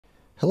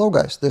Hello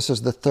guys, this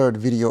is the third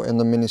video in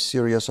the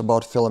mini-series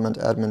about Filament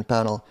admin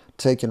panel,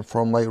 taken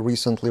from my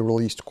recently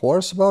released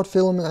course about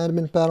Filament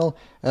admin panel,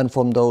 and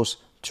from those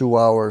 2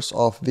 hours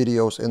of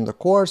videos in the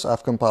course,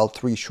 I've compiled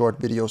 3 short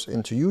videos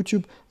into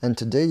YouTube, and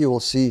today you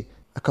will see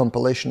a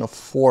compilation of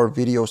 4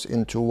 videos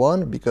into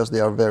one, because they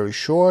are very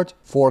short,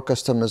 4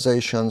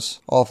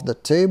 customizations of the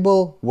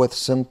table with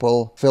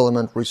simple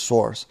Filament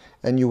resource.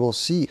 And you will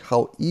see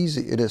how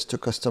easy it is to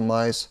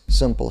customize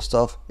simple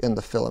stuff in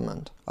the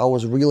Filament. I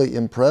was really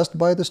impressed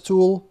by this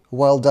tool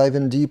while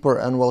diving deeper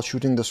and while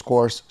shooting this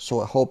course,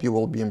 so I hope you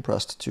will be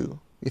impressed too.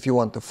 If you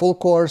want the full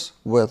course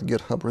with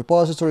GitHub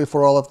repository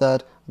for all of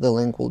that, the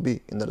link will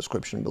be in the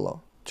description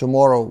below.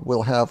 Tomorrow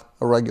we'll have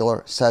a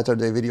regular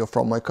Saturday video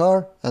from my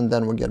car, and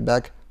then we'll get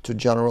back to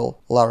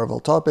general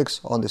Laravel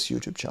topics on this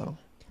YouTube channel.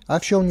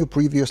 I've shown you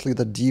previously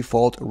the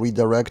default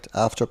redirect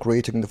after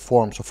creating the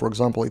form. So for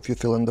example, if you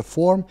fill in the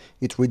form,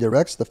 it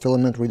redirects, the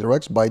Filament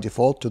redirects by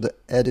default to the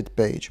edit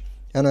page.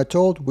 And I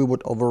told we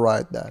would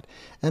override that.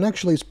 And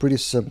actually it's pretty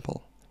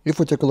simple. If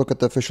we take a look at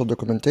the official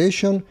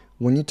documentation,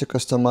 we need to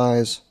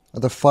customize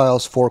the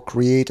files for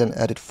create and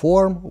edit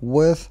form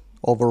with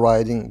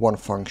overriding one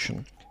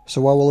function.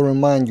 So I will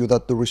remind you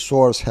that the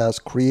resource has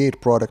create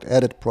product,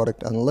 edit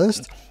product, and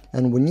list,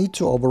 and we need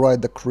to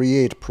override the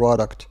create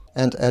product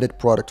and edit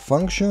product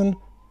function.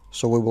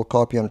 So we will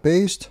copy and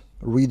paste,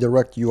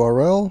 redirect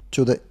URL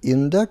to the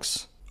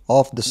index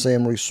of the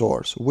same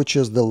resource, which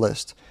is the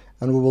list.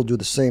 And we will do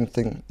the same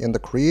thing in the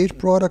create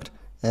product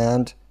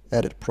and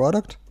edit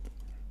product,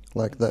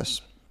 like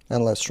this.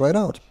 And let's try it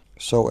out.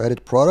 So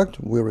edit product,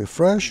 we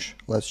refresh,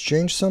 let's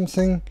change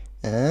something,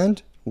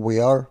 and we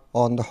are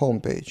on the home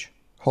page.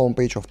 Home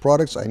page of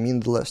products, I mean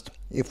the list.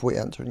 If we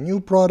enter new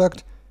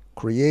product,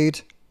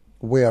 create,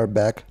 we are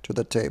back to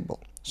the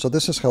table. So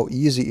this is how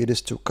easy it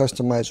is to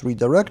customize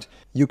redirect.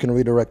 You can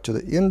redirect to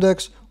the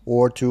index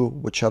or to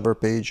whichever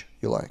page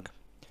you like.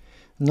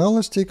 Now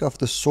let's take off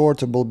the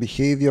sortable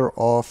behavior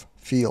of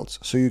fields.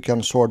 So you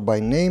can sort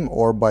by name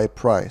or by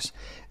price.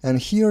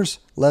 And here's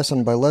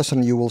lesson by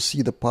lesson you will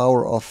see the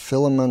power of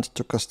Filament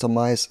to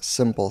customize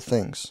simple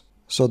things.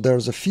 So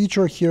there's a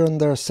feature here and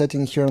there,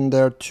 setting here and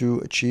there to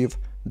achieve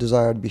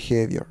desired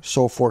behavior.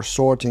 So for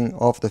sorting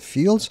of the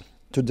fields,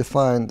 to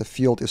define the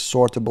field is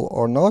sortable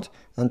or not,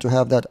 and to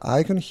have that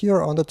icon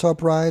here on the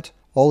top right,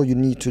 all you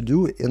need to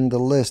do in the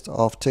list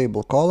of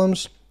table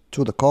columns,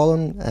 to the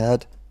column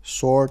add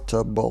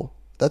sortable.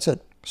 That's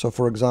it. So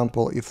for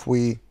example, if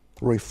we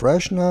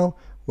refresh now,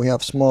 we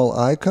have small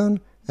icon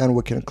and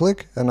we can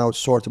click, and now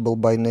it's sortable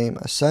by name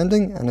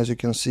ascending, and as you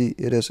can see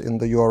it is in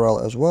the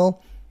URL as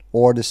well,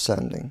 or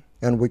descending.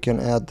 And we can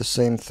add the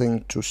same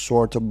thing to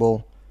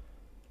sortable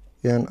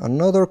in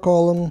another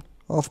column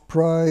of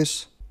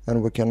price,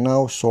 and we can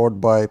now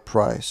sort by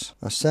price,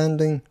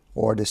 ascending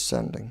or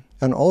descending.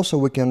 And also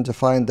we can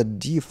define the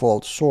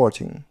default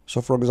sorting.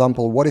 So for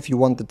example, what if you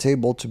want the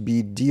table to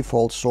be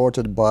default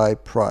sorted by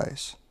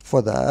price?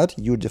 For that,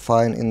 you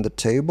define in the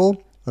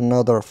table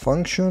another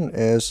function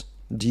is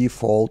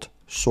default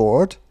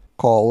sort,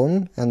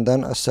 column, and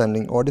then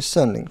ascending or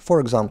descending. For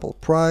example,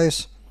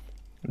 price,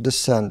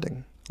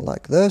 descending,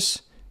 like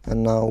this.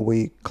 And now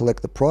we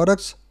click the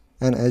products.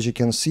 And as you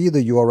can see,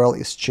 the URL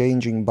is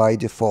changing by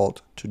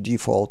default to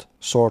default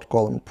sort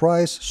column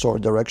price,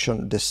 sort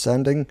direction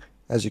descending.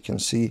 As you can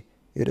see,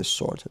 it is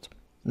sorted.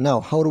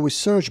 Now, how do we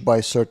search by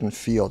certain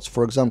fields?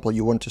 For example,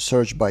 you want to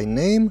search by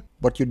name,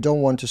 but you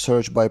don't want to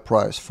search by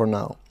price for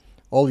now.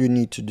 All you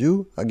need to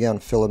do, again,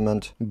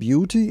 Filament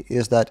beauty,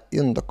 is that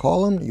in the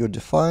column you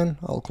define,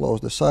 I'll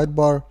close the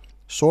sidebar,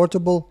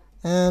 sortable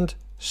and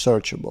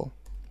searchable.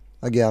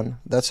 Again,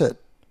 that's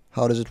it.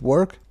 How does it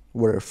work?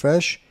 We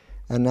refresh.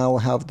 And now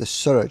I have the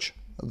search,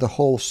 the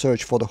whole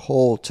search for the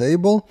whole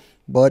table,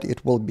 but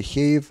it will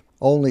behave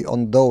only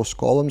on those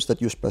columns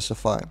that you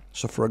specify.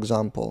 So for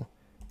example,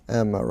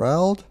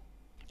 emerald,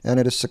 and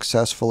it is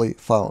successfully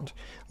found.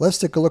 Let's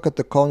take a look at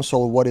the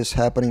console, what is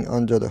happening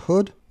under the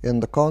hood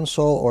in the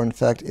console, or in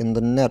fact in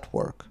the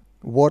network.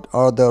 What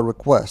are the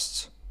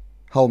requests?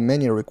 How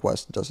many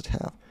requests does it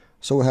have?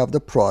 So we have the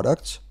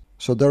products.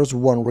 So there's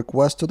one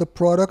request to the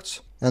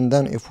products. And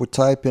then if we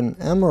type in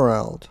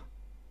emerald,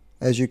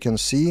 as you can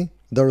see,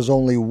 there is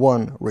only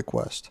one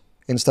request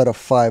instead of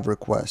 5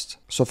 requests.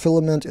 So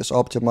Filament is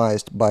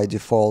optimized by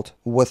default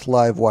with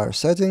Livewire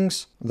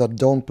settings that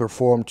don't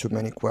perform too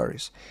many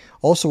queries.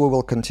 Also, we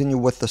will continue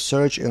with the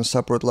search in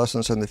separate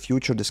lessons in the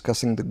future,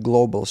 discussing the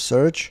global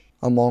search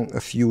among a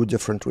few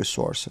different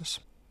resources.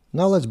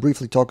 Now let's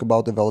briefly talk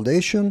about the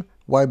validation.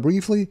 Why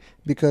briefly?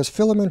 Because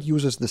Filament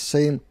uses the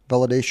same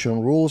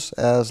validation rules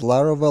as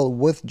Laravel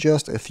with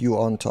just a few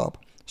on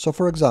top. So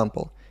for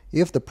example,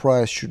 if the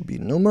price should be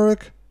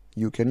numeric,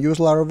 you can use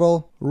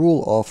Laravel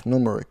rule of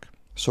numeric.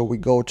 So we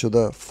go to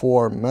the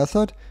for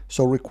method.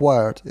 So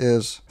required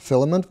is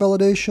Filament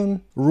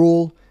validation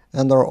rule,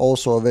 and there are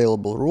also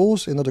available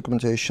rules in the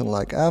documentation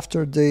like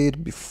after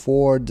date,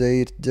 before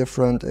date,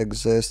 different,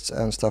 exists,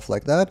 and stuff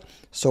like that.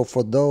 So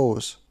for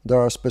those,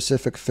 there are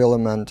specific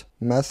Filament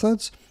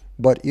methods,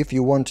 but if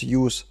you want to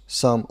use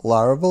some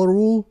Laravel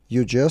rule,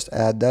 you just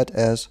add that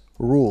as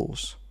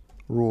rules.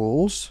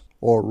 Rules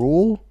or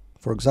rule,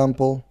 for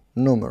example,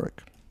 numeric.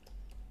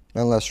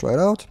 And let's try it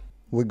out.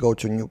 We go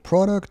to new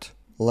product.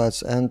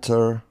 Let's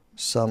enter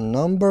some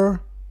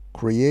number,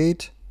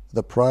 create,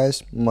 the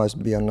price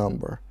must be a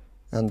number.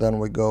 And then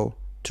we go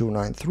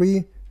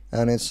 293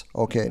 and it's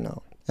okay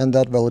now. And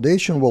that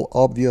validation will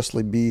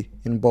obviously be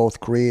in both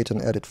create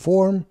and edit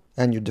form,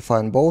 and you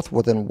define both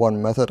within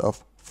one method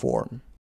of form.